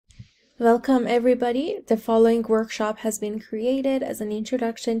Welcome everybody. The following workshop has been created as an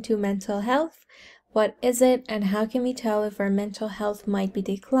introduction to mental health. What is it and how can we tell if our mental health might be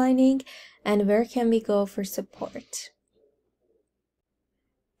declining and where can we go for support?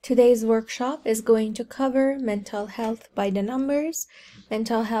 Today's workshop is going to cover mental health by the numbers,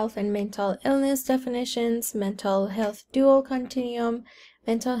 mental health and mental illness definitions, mental health dual continuum,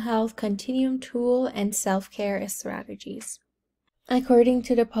 mental health continuum tool, and self-care strategies. According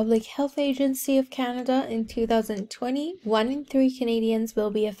to the Public Health Agency of Canada, in 2020, 1 in 3 Canadians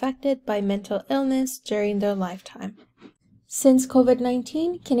will be affected by mental illness during their lifetime. Since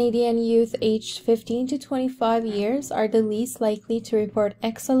COVID-19, Canadian youth aged 15 to 25 years are the least likely to report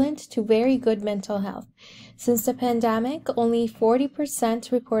excellent to very good mental health. Since the pandemic, only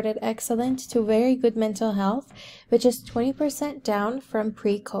 40% reported excellent to very good mental health, which is 20% down from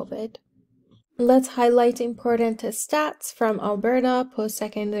pre-COVID. Let's highlight important stats from Alberta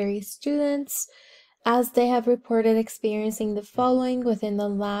post-secondary students, as they have reported experiencing the following within the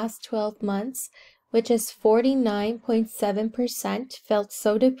last 12 months, which is 49.7% felt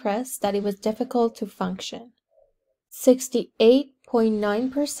so depressed that it was difficult to function.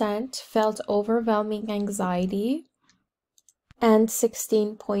 68.9% felt overwhelming anxiety, and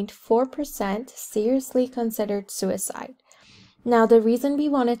 16.4% seriously considered suicide. Now, the reason we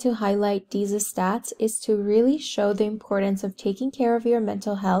wanted to highlight these stats is to really show the importance of taking care of your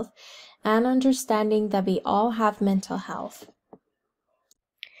mental health and understanding that we all have mental health.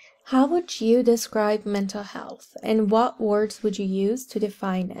 How would you describe mental health, and what words would you use to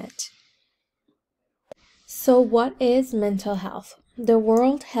define it? So, what is mental health? The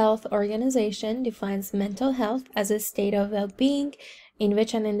World Health Organization defines mental health as a state of well-being in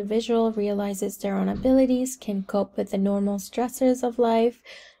which an individual realizes their own abilities, can cope with the normal stressors of life,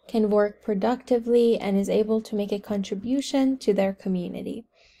 can work productively, and is able to make a contribution to their community.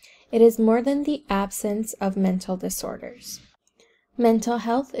 It is more than the absence of mental disorders. Mental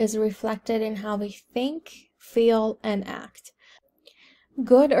health is reflected in how we think, feel, and act.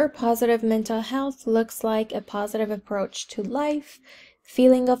 Good or positive mental health looks like a positive approach to life,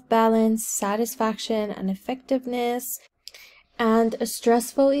 feeling of balance, satisfaction, and effectiveness, and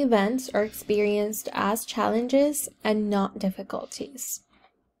stressful events are experienced as challenges and not difficulties.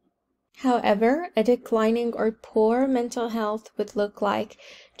 However, a declining or poor mental health would look like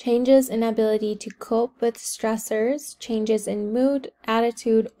changes in ability to cope with stressors, changes in mood,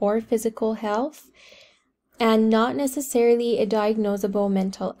 attitude, or physical health, and not necessarily a diagnosable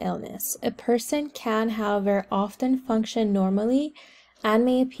mental illness. A person can, however, often function normally and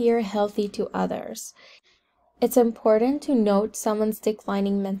may appear healthy to others. It's important to note someone's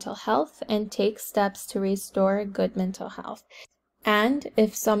declining mental health and take steps to restore good mental health. And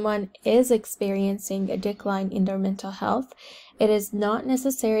if someone is experiencing a decline in their mental health, it is not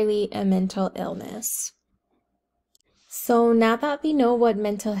necessarily a mental illness. So now that we know what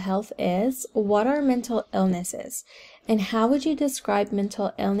mental health is, what are mental illnesses? And how would you describe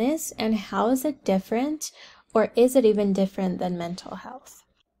mental illness, and how is it different, or is it even different than mental health?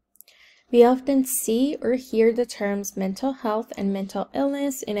 We often see or hear the terms mental health and mental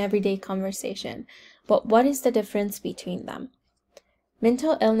illness in everyday conversation, but what is the difference between them?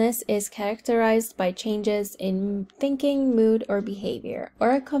 Mental illness is characterized by changes in thinking, mood, or behavior,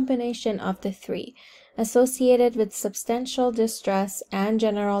 or a combination of the three, associated with substantial distress and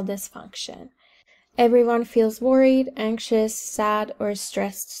general dysfunction. Everyone feels worried, anxious, sad, or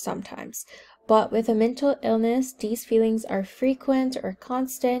stressed sometimes. But with a mental illness, these feelings are frequent or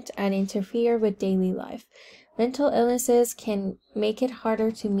constant and interfere with daily life. Mental illnesses can make it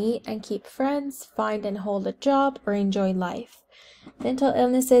harder to meet and keep friends, find and hold a job, or enjoy life. Mental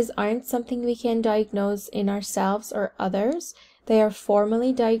illnesses aren't something we can diagnose in ourselves or others. They are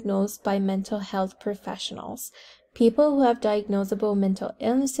formally diagnosed by mental health professionals. People who have diagnosable mental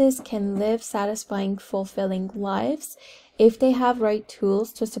illnesses can live satisfying, fulfilling lives if they have right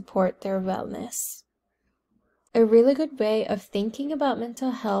tools to support their wellness. A really good way of thinking about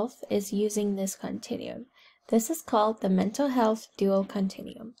mental health is using this continuum. This is called the mental health dual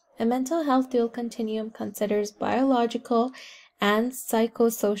continuum. A mental health dual continuum considers biological and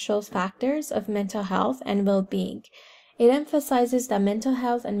psychosocial factors of mental health and well-being. It emphasizes that mental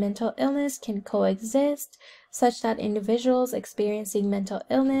health and mental illness can coexist, such that individuals experiencing mental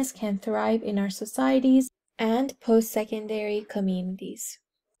illness can thrive in our societies and post-secondary communities.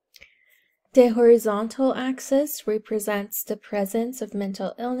 The horizontal axis represents the presence of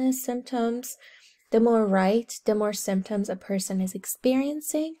mental illness symptoms. The more right, the more symptoms a person is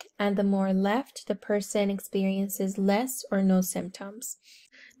experiencing, and the more left, the person experiences less or no symptoms.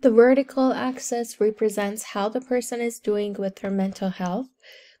 The vertical axis represents how the person is doing with their mental health.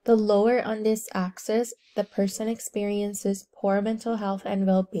 The lower on this axis, the person experiences poor mental health and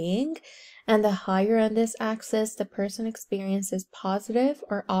well-being, and the higher on this axis, the person experiences positive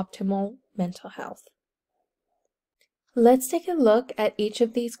or optimal mental health. Let's take a look at each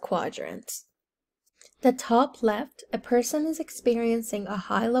of these quadrants. The top left, a person is experiencing a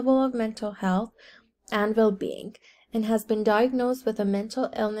high level of mental health and well-being and has been diagnosed with a mental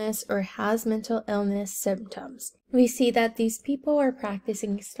illness or has mental illness symptoms. We see that these people are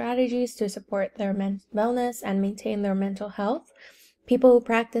practicing strategies to support their wellness and maintain their mental health. People who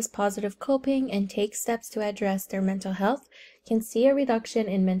practice positive coping and take steps to address their mental health can see a reduction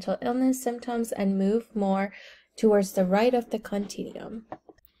in mental illness symptoms and move more towards the right of the continuum.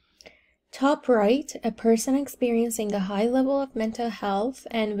 Top right, a person experiencing a high level of mental health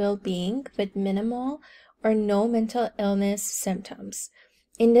and well-being with minimal or no mental illness symptoms.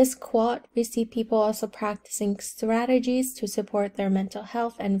 In this quad, we see people also practicing strategies to support their mental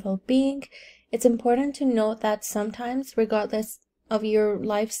health and well-being. It's important to note that sometimes, regardless of your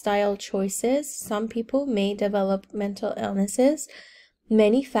lifestyle choices, some people may develop mental illnesses.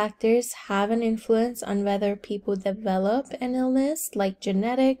 Many factors have an influence on whether people develop an illness, like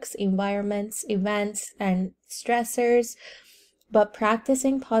genetics, environments, events, and stressors, but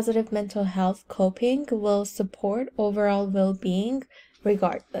practicing positive mental health coping will support overall well-being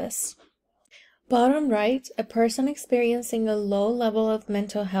regardless. Bottom right, a person experiencing a low level of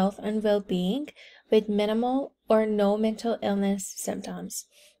mental health and well-being with minimal or no mental illness symptoms.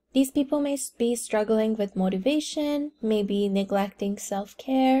 These people may be struggling with motivation, may be neglecting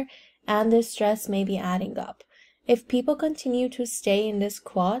self-care, and the stress may be adding up. If people continue to stay in this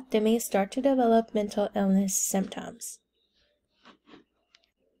quad, they may start to develop mental illness symptoms.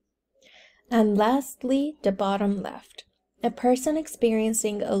 And lastly, the bottom left. A person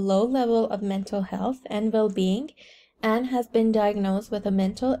experiencing a low level of mental health and well-being and has been diagnosed with a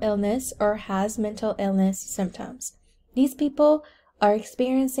mental illness or has mental illness symptoms. These people are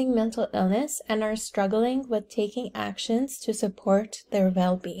experiencing mental illness and are struggling with taking actions to support their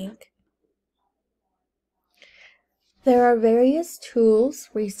well-being. There are various tools,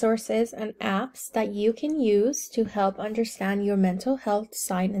 resources, and apps that you can use to help understand your mental health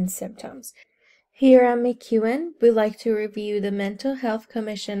signs and symptoms. Here at McEwen, we like to review the Mental Health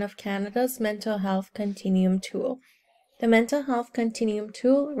Commission of Canada's Mental Health Continuum tool. The Mental Health Continuum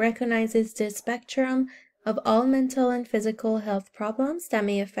tool recognizes the spectrum of all mental and physical health problems that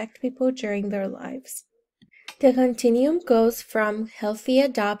may affect people during their lives. The continuum goes from healthy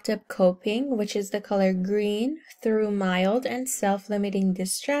adaptive coping, which is the color green, through mild and self-limiting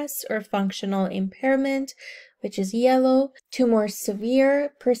distress or functional impairment, which is yellow, to more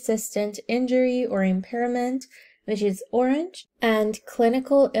severe, persistent injury or impairment, which is orange, and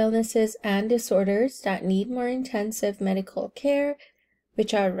clinical illnesses and disorders that need more intensive medical care,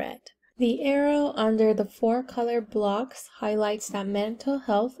 which are red. The arrow under the 4 color blocks highlights that mental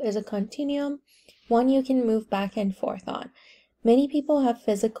health is a continuum, one you can move back and forth on. Many people have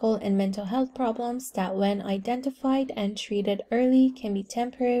physical and mental health problems that, when identified and treated early, can be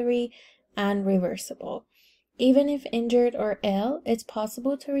temporary and reversible. Even if injured or ill, it's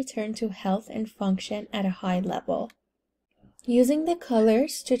possible to return to health and function at a high level. Using the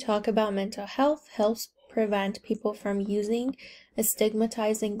colors to talk about mental health helps prevent people from using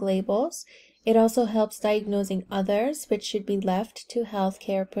stigmatizing labels. It also helps diagnosing others, which should be left to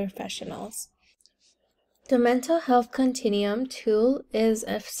healthcare professionals. The Mental Health Continuum tool is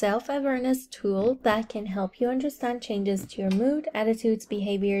a self-awareness tool that can help you understand changes to your mood, attitudes,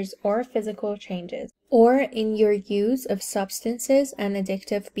 behaviors, or physical changes, or in your use of substances and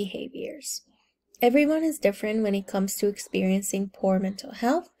addictive behaviors. Everyone is different when it comes to experiencing poor mental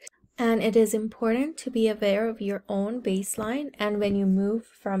health, and it is important to be aware of your own baseline and when you move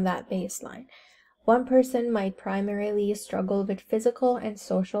from that baseline. One person might primarily struggle with physical and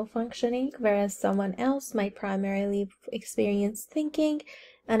social functioning, whereas someone else might primarily experience thinking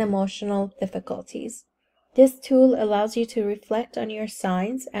and emotional difficulties. This tool allows you to reflect on your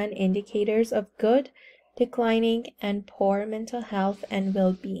signs and indicators of good, declining, and poor mental health and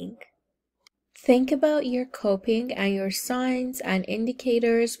well-being. Think about your coping and your signs and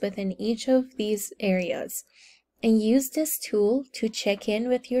indicators within each of these areas, and use this tool to check in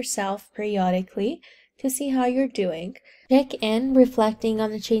with yourself periodically to see how you're doing. Check in reflecting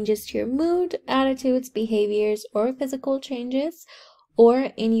on the changes to your mood, attitudes, behaviors, or physical changes,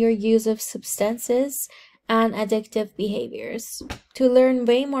 or in your use of substances and addictive behaviors. To learn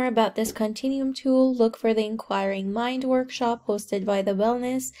way more about this continuum tool, look for the Inquiring Mind workshop hosted by the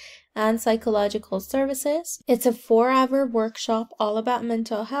Wellness and Psychological Services. It's a 4-hour workshop all about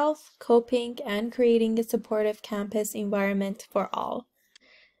mental health, coping, and creating a supportive campus environment for all.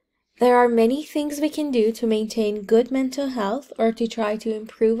 There are many things we can do to maintain good mental health or to try to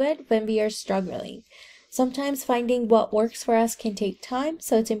improve it when we are struggling. Sometimes finding what works for us can take time,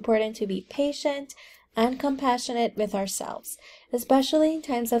 so it's important to be patient and compassionate with ourselves, especially in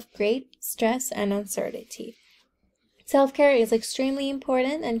times of great stress and uncertainty. Self-care is extremely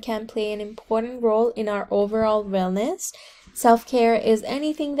important and can play an important role in our overall wellness. Self-care is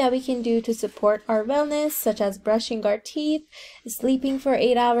anything that we can do to support our wellness, such as brushing our teeth, sleeping for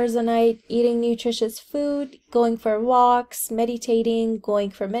 8 hours a night, eating nutritious food, going for walks, meditating,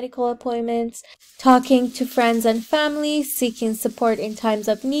 going for medical appointments, talking to friends and family, seeking support in times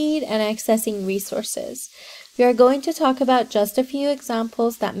of need, and accessing resources. We are going to talk about just a few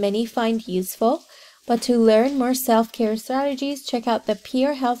examples that many find useful. But to learn more self-care strategies, check out the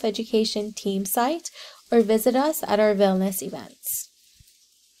Peer Health Education team site or visit us at our wellness events.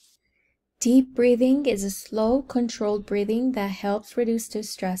 Deep breathing is a slow, controlled breathing that helps reduce the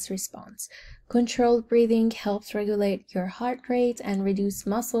stress response. Controlled breathing helps regulate your heart rate and reduce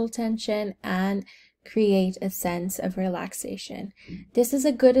muscle tension and create a sense of relaxation. This is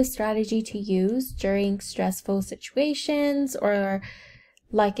a good strategy to use during stressful situations or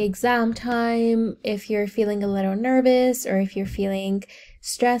like exam time, if you're feeling a little nervous or if you're feeling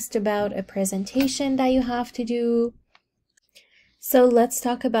stressed about a presentation that you have to do. So let's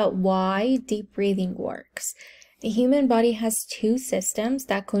talk about why deep breathing works. The human body has two systems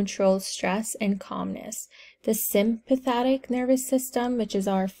that control stress and calmness. The sympathetic nervous system, which is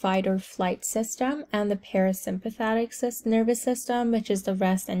our fight or flight system, and the parasympathetic nervous system, which is the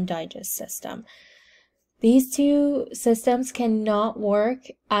rest and digest system. These two systems cannot work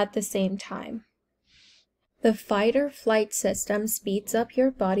at the same time. The fight or flight system speeds up your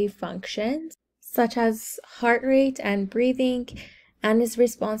body functions, such as heart rate and breathing, and is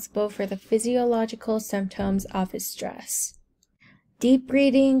responsible for the physiological symptoms of stress. Deep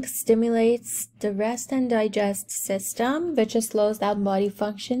breathing stimulates the rest and digest system, which slows down body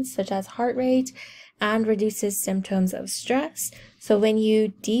functions such as heart rate and reduces symptoms of stress. So when you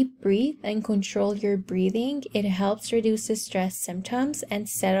deep breathe and control your breathing, it helps reduce the stress symptoms and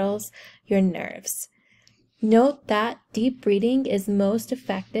settles your nerves. Note that deep breathing is most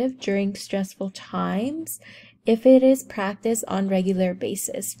effective during stressful times if it is practiced on a regular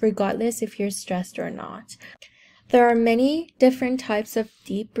basis, regardless if you're stressed or not. There are many different types of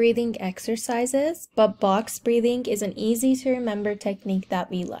deep breathing exercises, but box breathing is an easy to remember technique that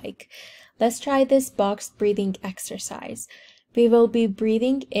we like. Let's try this box breathing exercise. We will be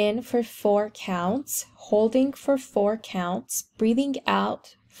breathing in for 4 counts, holding for 4 counts, breathing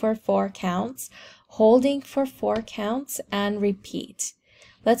out for 4 counts, holding for 4 counts, and repeat.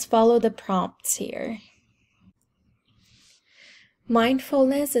 Let's follow the prompts here.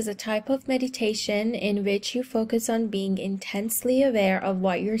 Mindfulness is a type of meditation in which you focus on being intensely aware of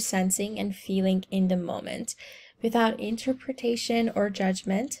what you're sensing and feeling in the moment, without interpretation or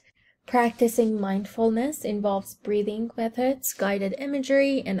judgment. Practicing mindfulness involves breathing methods, guided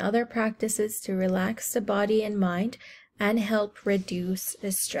imagery, and other practices to relax the body and mind and help reduce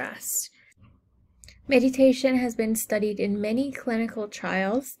the stress. Meditation has been studied in many clinical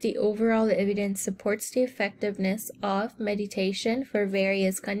trials. The overall evidence supports the effectiveness of meditation for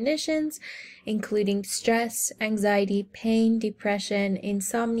various conditions, including stress, anxiety, pain, depression,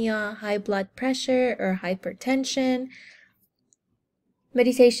 insomnia, high blood pressure, or hypertension.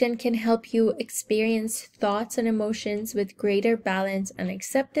 Meditation can help you experience thoughts and emotions with greater balance and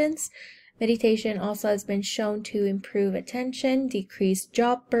acceptance. Meditation also has been shown to improve attention, decrease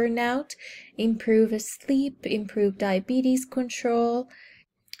job burnout, improve sleep, improve diabetes control.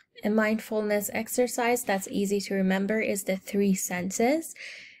 A mindfulness exercise that's easy to remember is the 3 senses.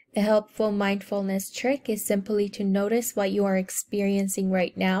 A helpful mindfulness trick is simply to notice what you are experiencing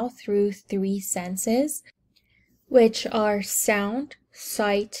right now through 3 senses, which are sound,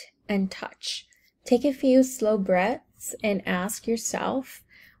 sight, and touch. Take a few slow breaths and ask yourself,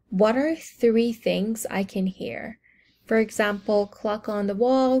 what are 3 things I can hear? For example, clock on the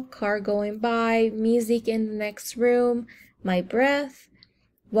wall, car going by, music in the next room, my breath.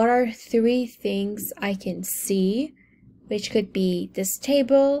 What are 3 things I can see? Which could be this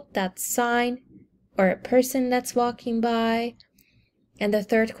table, that sign, or a person that's walking by. And the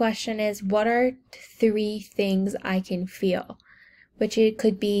third question is, what are 3 things I can feel? Which it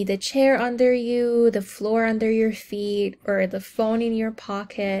could be the chair under you, the floor under your feet, or the phone in your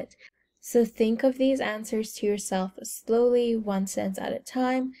pocket. So think of these answers to yourself slowly, 1 sense at a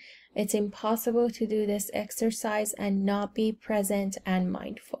time. It's impossible to do this exercise and not be present and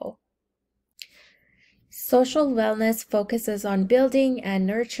mindful. Social wellness focuses on building and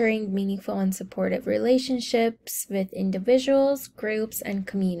nurturing meaningful and supportive relationships with individuals, groups, and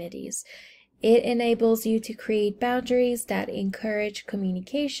communities. It enables you to create boundaries that encourage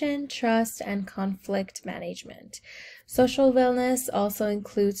communication, trust, and conflict management. Social wellness also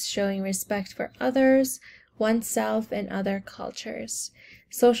includes showing respect for others, oneself, and other cultures.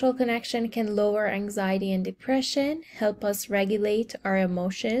 Social connection can lower anxiety and depression, help us regulate our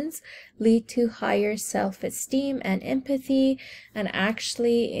emotions, lead to higher self-esteem and empathy, and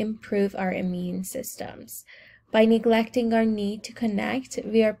actually improve our immune systems. By neglecting our need to connect,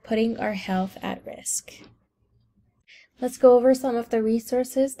 we are putting our health at risk. Let's go over some of the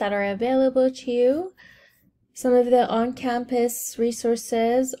resources that are available to you. Some of the on-campus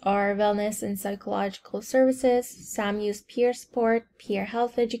resources are Wellness and Psychological Services, SAMU's Peer Support, Peer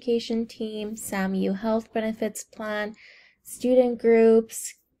Health Education Team, SAMU Health Benefits Plan, Student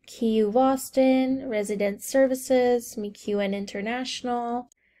Groups, KU Boston, Resident Services, McEwen International.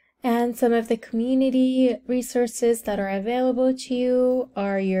 And some of the community resources that are available to you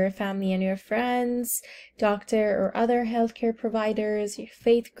are your family and your friends, doctor or other healthcare providers, your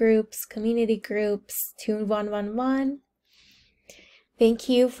faith groups, community groups, Tune 111. Thank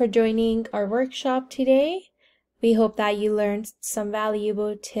you for joining our workshop today. We hope that you learned some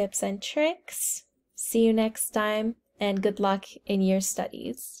valuable tips and tricks. See you next time, and good luck in your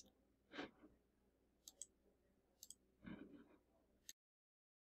studies.